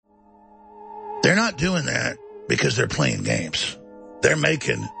They're not doing that because they're playing games. They're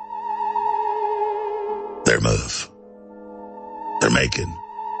making their move. They're making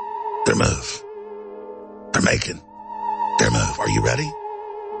their move. They're making their move. Are you ready?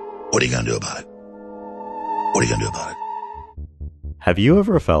 What are you going to do about it? What are you going to do about it? Have you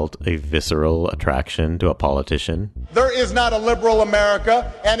ever felt a visceral attraction to a politician? There is not a liberal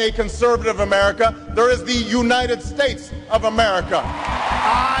America and a conservative America. There is the United States of America.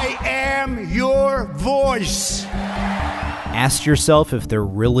 I am your voice. Ask yourself if they're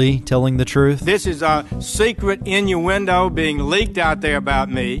really telling the truth. This is a secret innuendo being leaked out there about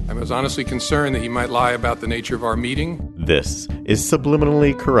me. I was honestly concerned that he might lie about the nature of our meeting. This is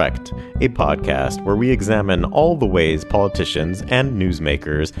Subliminally Correct, a podcast where we examine all the ways politicians and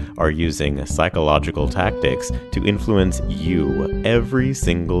newsmakers are using psychological tactics to influence you every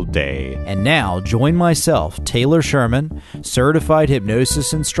single day. And now, join myself, Taylor Sherman, certified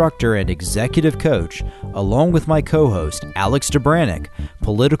hypnosis instructor and executive coach, along with my co-host, Alex Dobranek,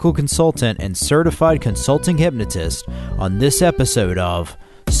 political consultant and certified consulting hypnotist, on this episode of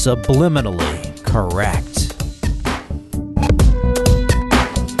Subliminally Correct.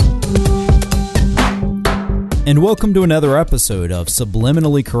 And welcome to another episode of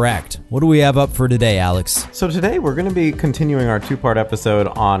Subliminally Correct. What do we have up for today, Alex? So today we're going to be continuing our two-part episode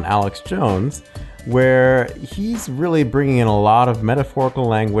on Alex Jones, where he's really bringing in a lot of metaphorical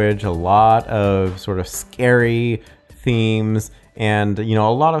language, a lot of sort of scary themes, and, you know,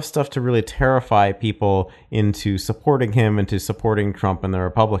 a lot of stuff to really terrify people into supporting him, into supporting Trump and the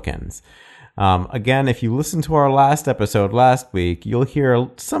Republicans. Again, if you listen to our last episode last week, you'll hear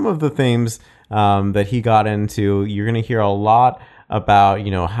some of the themes that he got into. You're going to hear a lot about,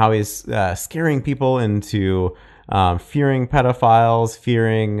 you know, how he's scaring people into fearing pedophiles,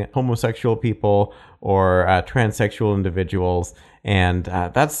 fearing homosexual people, or transsexual individuals. And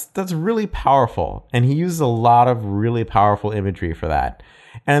that's really powerful. And he uses a lot of really powerful imagery for that.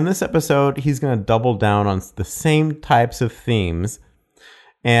 And in this episode, he's going to double down on the same types of themes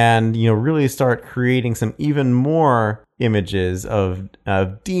and, you know, really start creating some even more images of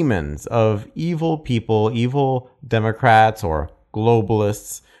demons, of evil people, evil Democrats or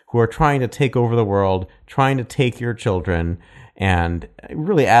globalists who are trying to take over the world, trying to take your children, and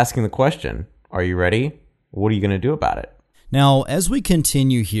really asking the question, are you ready? What are you going to do about it? Now, as we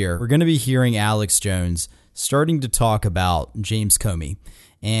continue here, we're going to be hearing Alex Jones starting to talk about James Comey.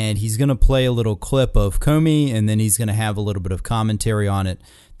 And he's going to play a little clip of Comey, and then he's going to have a little bit of commentary on it.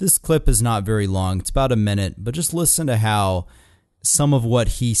 This clip is not very long. It's about a minute, but just listen to how some of what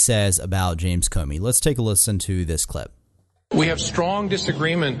he says about James Comey. Let's take a listen to this clip. We have strong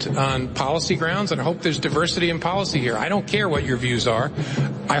disagreement on policy grounds, and I hope there's diversity in policy here. I don't care what your views are.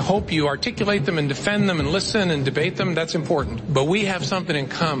 I hope you articulate them and defend them and listen and debate them. That's important. But we have something in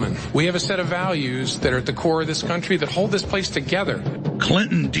common. We have a set of values that are at the core of this country that hold this place together.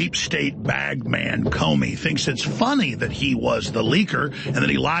 Clinton deep state bag man Comey thinks it's funny that he was the leaker and that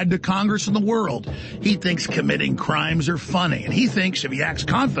he lied to Congress and the world. He thinks committing crimes are funny, and he thinks if he acts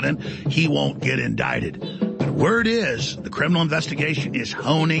confident, he won't get indicted. But word is, the criminal investigation is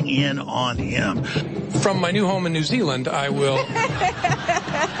honing in on him. From my new home in New Zealand, I will...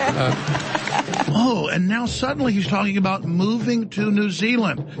 Oh, and now suddenly he's talking about moving to New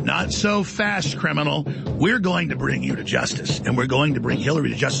Zealand. Not so fast, criminal. We're going to bring you to justice, and we're going to bring Hillary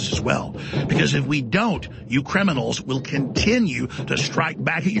to justice as well. Because if we don't, you criminals will continue to strike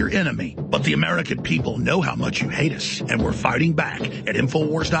back at your enemy. But the American people know how much you hate us, and we're fighting back at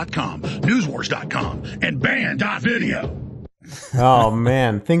Infowars.com, Newswars.com, and Band.video. Oh,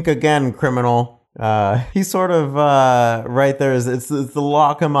 man. Think again, criminal. He's sort of right there. It's the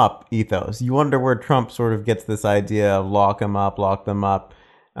lock 'em up ethos. You wonder where Trump sort of gets this idea of lock 'em up, lock them up.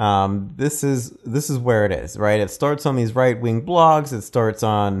 This is where it is, right? It starts on these right-wing blogs. It starts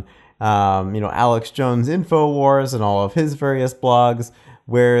on Alex Jones Infowars and all of his various blogs,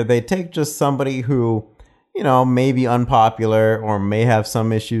 where they take just somebody who, you know, may be unpopular or may have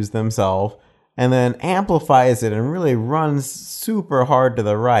some issues themselves, and then amplifies it and really runs super hard to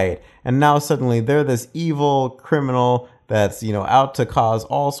the right. And now suddenly they're this evil criminal that's, you know, out to cause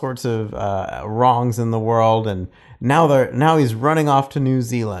all sorts of wrongs in the world. And now he's running off to New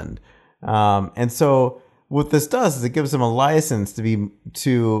Zealand. And so what this does is it gives him a license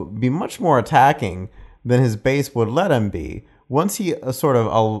to be much more attacking than his base would let him be. Once he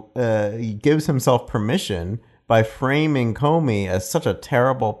he gives himself permission by framing Comey as such a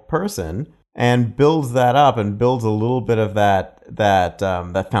terrible person, and builds that up and builds a little bit of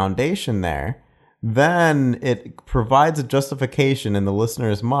that foundation there, then it provides a justification in the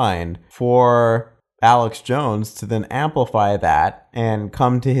listener's mind for Alex Jones to then amplify that and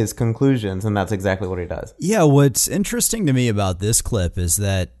come to his conclusions, and that's exactly what he does. Yeah, what's interesting to me about this clip is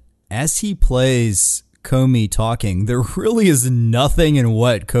that as he plays Comey talking, there really is nothing in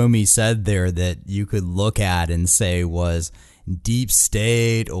what Comey said there that you could look at and say was deep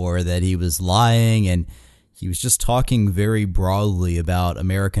state or that he was lying, and he was just talking very broadly about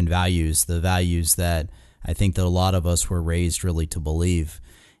American values, the values that I think that a lot of us were raised really to believe.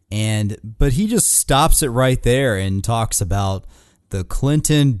 But he just stops it right there and talks about the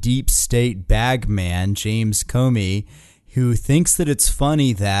Clinton deep state bag man, James Comey, who thinks that it's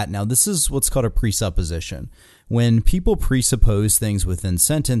funny that, now this is what's called a presupposition. When people presuppose things within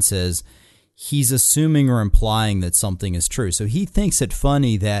sentences, he's assuming or implying that something is true. So he thinks it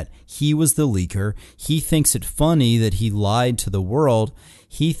funny that he was the leaker. He thinks it funny that he lied to the world.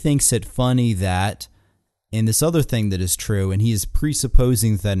 He thinks it funny that, and this other thing that is true, and he is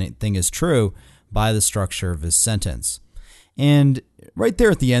presupposing that thing is true by the structure of his sentence. And right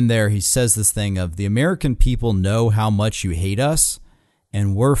there at the end there, he says this thing of the American people know how much you hate us,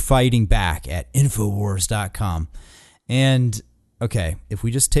 and we're fighting back at Infowars.com. And okay, if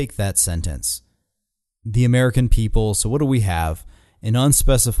we just take that sentence, the American people, so what do we have? An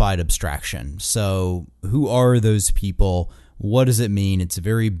unspecified abstraction. So who are those people? What does it mean? It's a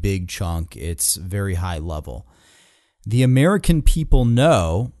very big chunk. It's very high level. The American people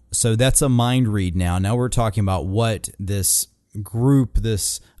know, so that's a mind read now. Now we're talking about what this group,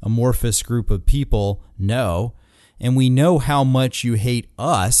 this amorphous group of people know, and we know how much you hate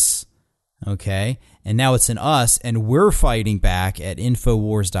us, okay? And now it's an us, and we're fighting back at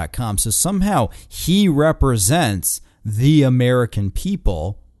Infowars.com. So somehow he represents the American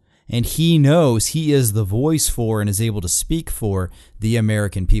people, and he knows he is the voice for and is able to speak for the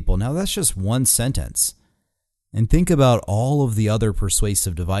American people. Now, that's just one sentence. And think about all of the other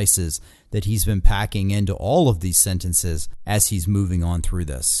persuasive devices that he's been packing into all of these sentences as he's moving on through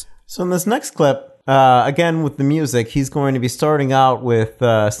this. So in this next clip, again with the music, he's going to be starting out with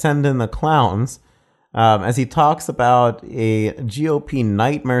Send in the Clowns, as he talks about a GOP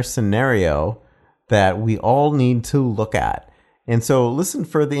nightmare scenario that we all need to look at. And so listen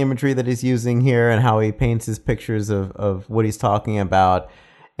for the imagery that he's using here and how he paints his pictures of what he's talking about.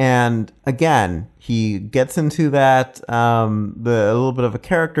 And again, he gets into that, a little bit of a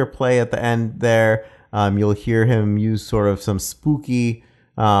character play at the end there. You'll hear him use sort of some spooky,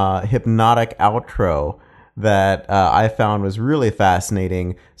 hypnotic outro that I found was really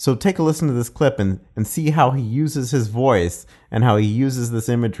fascinating. So take a listen to this clip and see how he uses his voice and how he uses this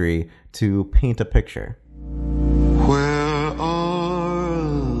imagery to paint a picture. Where are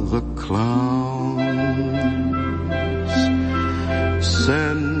the clowns?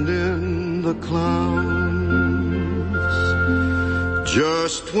 Send in the clowns.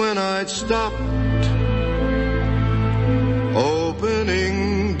 Just when I'd stopped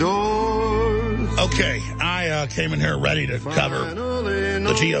opening doors. Okay, I came in here ready to cover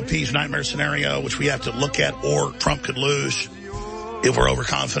the GOP's nightmare scenario, which we have to look at, or Trump could lose if we're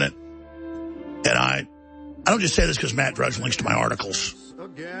overconfident. And I don't just say this because Matt Drudge links to my articles.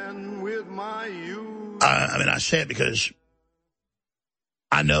 I say it because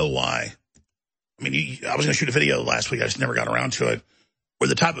I know why. I mean, I was going to shoot a video last week. I just never got around to it. Where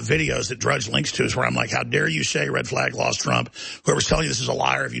the type of videos that Drudge links to is where I'm like, how dare you say red flag laws Trump? Whoever's telling you this is a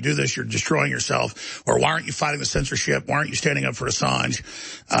liar. If you do this, you're destroying yourself. Or why aren't you fighting the censorship? Why aren't you standing up for Assange?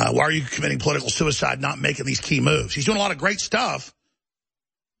 Why are you committing political suicide, not making these key moves? He's doing a lot of great stuff.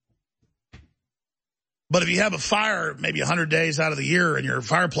 But if you have a fire maybe 100 days out of the year in your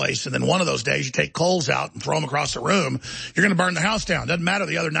fireplace, and then one of those days you take coals out and throw them across the room, you're going to burn the house down. Doesn't matter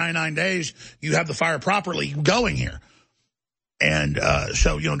the other 99 days you have the fire properly going here. And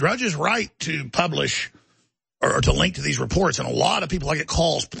so, Drudge is right to publish or to link to these reports. And a lot of people, I get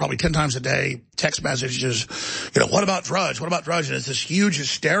calls probably 10 times a day, text messages, what about Drudge? What about Drudge? And it's this huge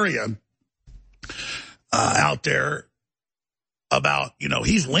hysteria out there about,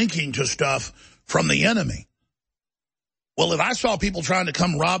 he's linking to stuff from the enemy. Well, if I saw people trying to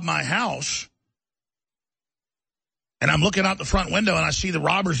come rob my house and I'm looking out the front window and I see the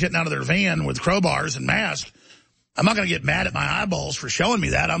robbers getting out of their van with crowbars and masks, I'm not going to get mad at my eyeballs for showing me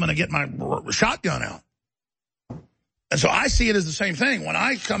that. I'm going to get my shotgun out. And so I see it as the same thing. When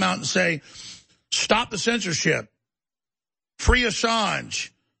I come out and say, stop the censorship, free Assange,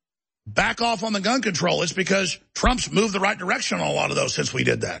 back off on the gun control, it's because Trump's moved the right direction on a lot of those since we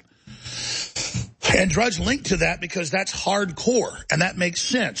did that. And Drudge linked to that because that's hardcore, and that makes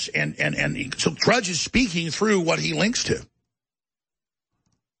sense. And so Drudge is speaking through what he links to.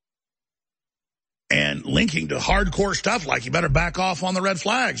 and linking to hardcore stuff like you better back off on the red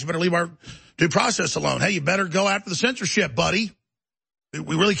flags. You better leave our due process alone. Hey, you better go after the censorship, buddy.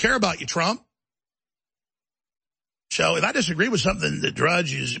 We really care about you, Trump. So if I disagree with something that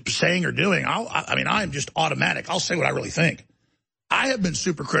Drudge is saying or doing, I'm just automatic. I'll say what I really think. I have been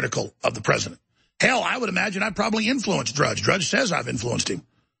super critical of the president. Hell, I would imagine I've probably influenced Drudge. Drudge says I've influenced him.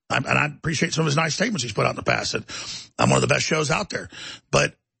 And I appreciate some of his nice statements he's put out in the past. That I'm one of the best shows out there.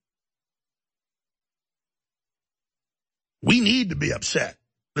 But we need to be upset.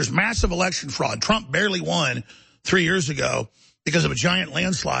 There's massive election fraud. Trump barely won 3 years ago because of a giant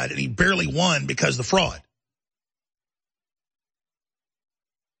landslide, and he barely won because of the fraud.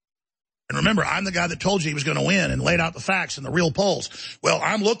 And remember, I'm the guy that told you he was going to win and laid out the facts and the real polls. Well,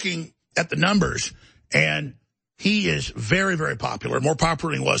 I'm looking at the numbers, and he is very, very popular, more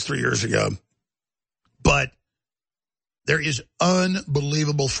popular than he was 3 years ago. But there is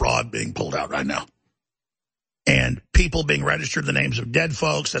unbelievable fraud being pulled out right now. And people being registered the names of dead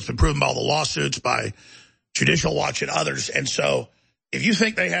folks. That's been proven by all the lawsuits by Judicial Watch and others. And so if you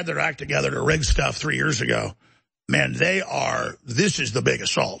think they had their act together to rig stuff 3 years ago, man, this is the big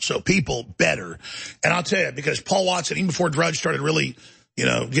assault. So people better. And I'll tell you, because Paul Watson, even before Drudge started really,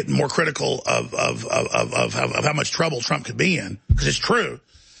 getting more critical of how much trouble Trump could be in, because it's true,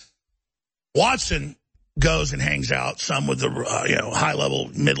 Watson goes and hangs out some with the,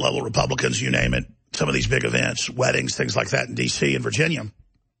 high-level, mid-level Republicans, you name it, some of these big events, weddings, things like that in D.C. and Virginia.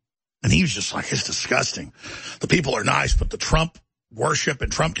 And he was just like, it's disgusting. The people are nice, but the Trump worship and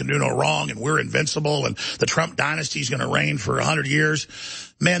Trump can do no wrong and we're invincible and the Trump dynasty is going to reign for 100 years.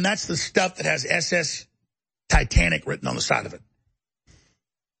 Man, that's the stuff that has SS Titanic written on the side of it.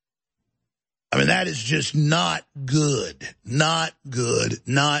 I mean, that is just not good. Not good,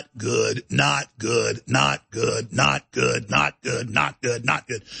 not good, not good, not good, not good, not good, not good, not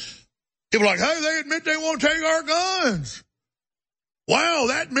good. People are like, hey, they admit they won't take our guns. Wow,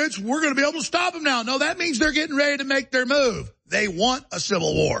 that means we're going to be able to stop them now. No, that means they're getting ready to make their move. They want a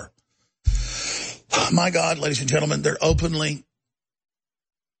civil war. My God, ladies and gentlemen, they're openly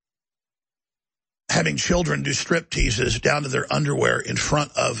having children do strip teases down to their underwear in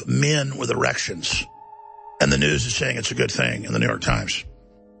front of men with erections. And the news is saying it's a good thing in the New York Times.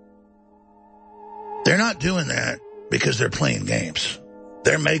 They're not doing that because they're playing games.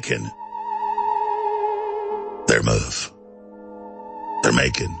 They're making their move. They're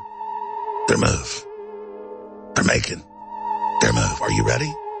making their move. They're making their move. Are you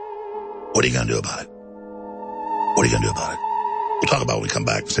ready? What are you going to do about it? What are you going to do about it? We'll talk about it when we come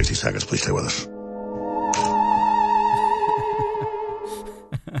back in 60 seconds. Please stay with us.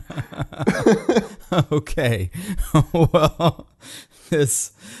 Okay. Well,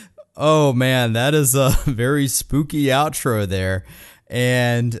 oh man, that is a very spooky outro there.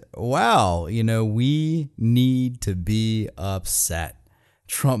 And wow, we need to be upset.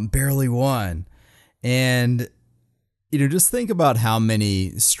 Trump barely won. And, just think about how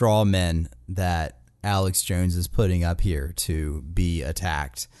many straw men that Alex Jones is putting up here to be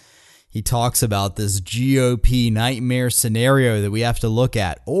attacked. He talks about this GOP nightmare scenario that we have to look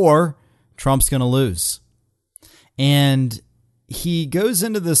at, or Trump's going to lose. And he goes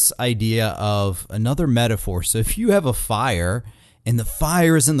into this idea of another metaphor. So if you have a fire and the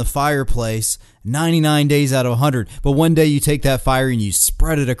fire is in the fireplace 99 days out of 100, but one day you take that fire and you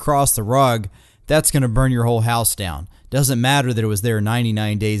spread it across the rug, that's going to burn your whole house down. Doesn't matter that it was there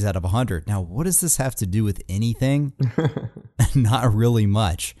 99 days out of 100. Now, what does this have to do with anything? Not really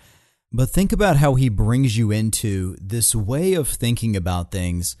much. But think about how he brings you into this way of thinking about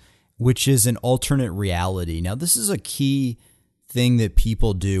things, which is an alternate reality. Now, this is a key thing that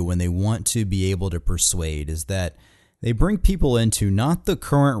people do when they want to be able to persuade, is that they bring people into not the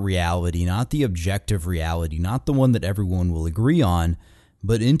current reality, not the objective reality, not the one that everyone will agree on,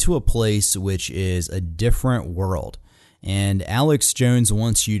 but into a place which is a different world. And Alex Jones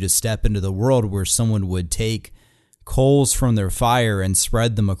wants you to step into the world where someone would take coals from their fire and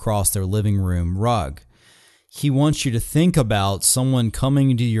spread them across their living room rug. He wants you to think about someone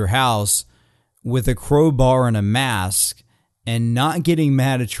coming into your house with a crowbar and a mask and not getting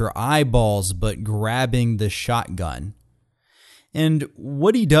mad at your eyeballs, but grabbing the shotgun. And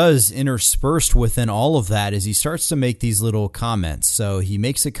what he does interspersed within all of that is he starts to make these little comments. So he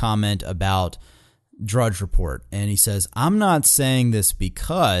makes a comment about Drudge Report, and he says, I'm not saying this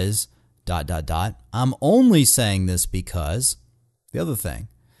because ... I'm only saying this because the other thing.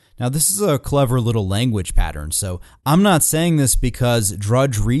 Now, this is a clever little language pattern. So I'm not saying this because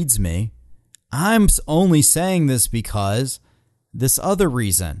Drudge reads me. I'm only saying this because this other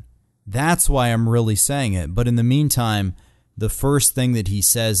reason. That's why I'm really saying it. But in the meantime, the first thing that he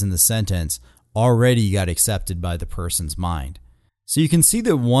says in the sentence already got accepted by the person's mind. So you can see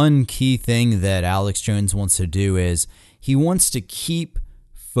that one key thing that Alex Jones wants to do is he wants to keep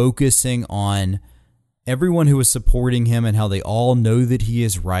focusing on everyone who is supporting him and how they all know that he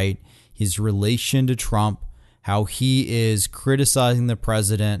is right, his relation to Trump, how he is criticizing the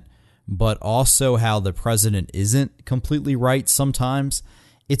president, but also how the president isn't completely right sometimes.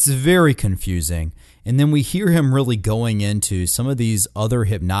 It's very confusing. And then we hear him really going into some of these other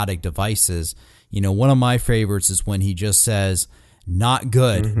hypnotic devices. You know, one of my favorites is when he just says, not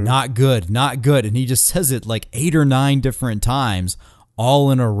good, not good, not good. And he just says it like 8 or 9 different times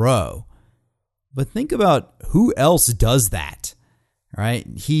all in a row. But think about who else does that, right?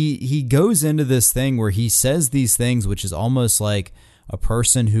 He goes into this thing where he says these things, which is almost like a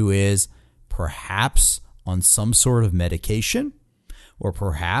person who is perhaps on some sort of medication or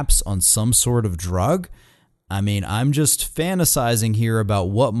perhaps on some sort of drug. I mean, I'm just fantasizing here about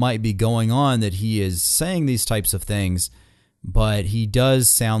what might be going on that he is saying these types of things, but he does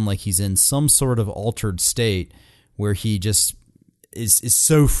sound like he's in some sort of altered state where he just is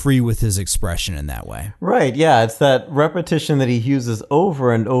so free with his expression in that way. Right, yeah, it's that repetition that he uses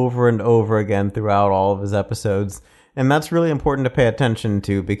over and over and over again throughout all of his episodes. And that's really important to pay attention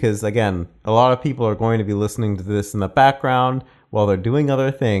to because, again, a lot of people are going to be listening to this in the background while they're doing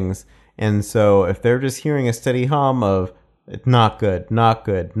other things. And so if they're just hearing a steady hum of, it's not good, not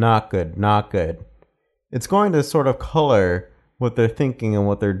good, not good, not good, it's going to sort of color what they're thinking and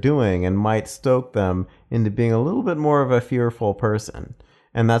what they're doing and might stoke them into being a little bit more of a fearful person.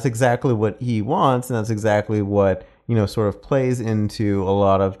 And that's exactly what he wants, and that's exactly what, sort of plays into a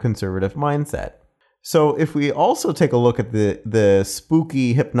lot of conservative mindset. So if we also take a look at the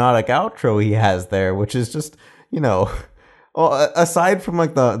spooky hypnotic outro he has there, which is just, aside from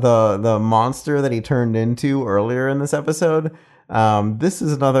like the monster that he turned into earlier in this episode, this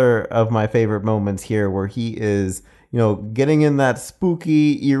is another of my favorite moments here where he is, getting in that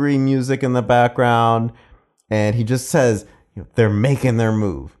spooky, eerie music in the background, and he just says, they're making their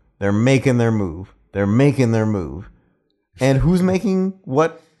move. They're making their move. They're making their move. And who's making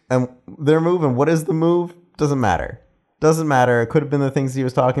what their move and what is the move? Doesn't matter. Doesn't matter. It could have been the things he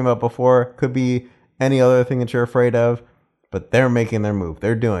was talking about before. Could be any other thing that you're afraid of. But they're making their move.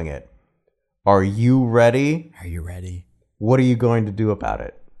 They're doing it. Are you ready? Are you ready? What are you going to do about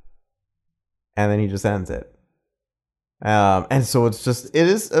it? And then he just ends it. And so it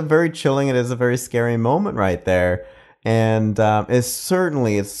is a very chilling, it is a very scary moment right there. And it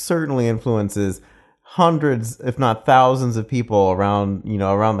certainly influences hundreds, if not thousands of people around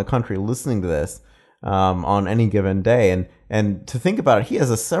the country listening to this on any given day. And to think about it, he has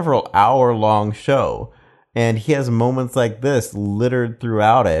a several hour long show and he has moments like this littered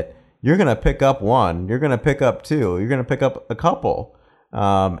throughout it. You're going to pick up one, you're going to pick up two, you're going to pick up a couple.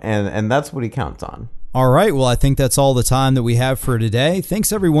 And that's what he counts on. All right, well, I think that's all the time that we have for today.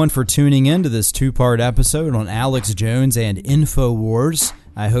 Thanks, everyone, for tuning in to this 2-part episode on Alex Jones and InfoWars.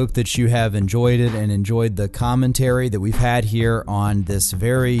 I hope that you have enjoyed it and enjoyed the commentary that we've had here on this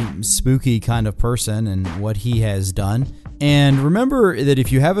very spooky kind of person and what he has done. And remember that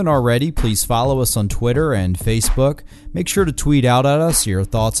if you haven't already, please follow us on Twitter and Facebook. Make sure to tweet out at us your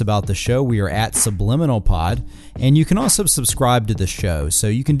thoughts about the show. We are at SubliminalPod. And you can also subscribe to the show. So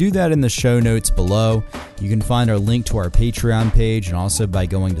you can do that in the show notes below. You can find our link to our Patreon page and also by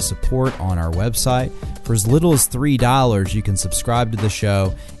going to support on our website. For as little as $3, you can subscribe to the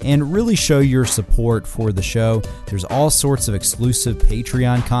show and really show your support for the show. There's all sorts of exclusive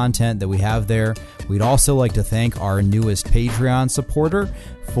Patreon content that we have there. We'd also like to thank our newest Patreon supporter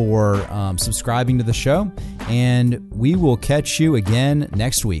for subscribing to the show. And we will catch you again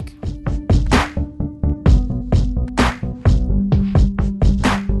next week.